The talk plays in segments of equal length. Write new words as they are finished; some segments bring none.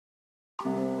Lo,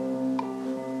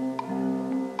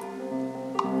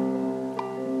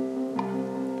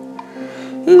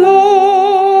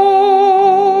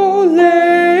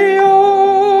 leo,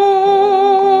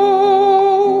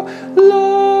 lo,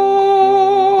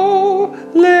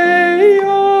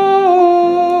 leo.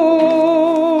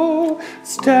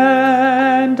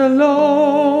 Stand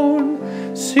alone,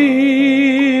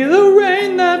 see the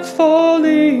rain that's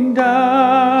falling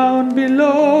down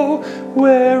below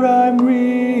where I'm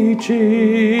reaching.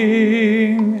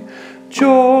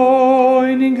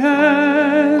 Joining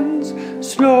hands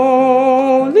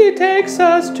slowly takes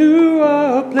us to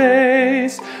a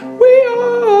place we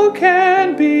all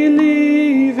can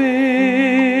believe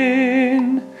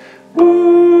in. Ooh,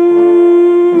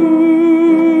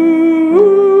 ooh,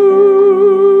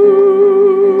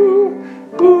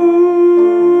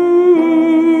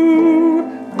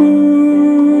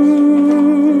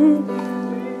 ooh.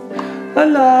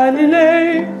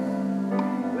 A-la-li-lay,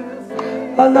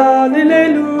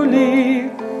 a-la-li-lay-loo-lee,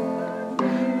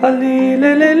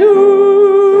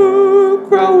 a-lee-lay-lay-loo,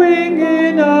 growing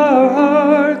in our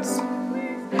hearts.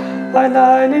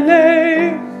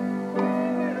 A-la-li-lay,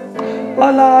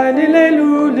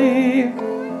 a-la-li-lay-loo-lee,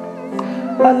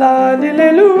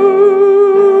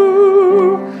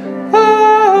 a-la-li-lay-loo,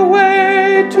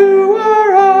 away to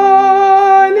our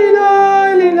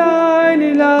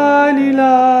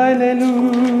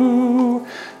eye-lee-lie-lee-lie-lee-lie-lee-lie-loo.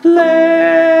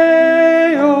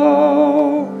 Lay-o,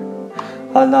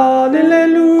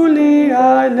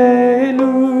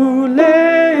 a-la-li-lay-loo-lee-I-lay-loo,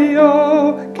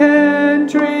 lay-o, can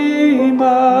dream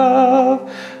of.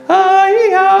 I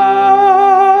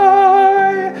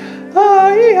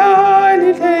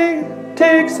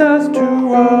takes us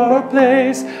to a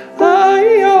place I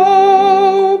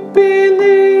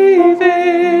believe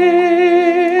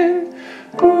in.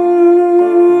 Ooh,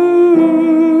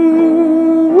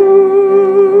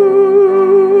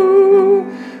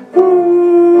 ooh,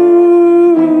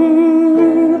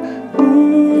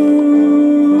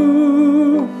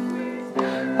 ooh.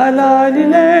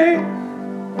 A-la-li-lay,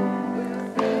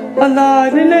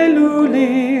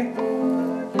 a-la-li-lay-loo-lee,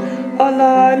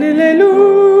 a-la-li-lay-loo,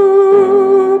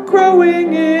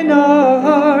 growing in our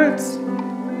hearts.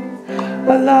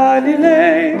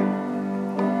 A-la-li-lay,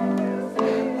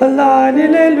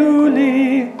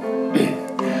 a-la-li-lay-loo-lee,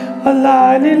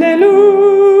 a-la-li-lay-loo.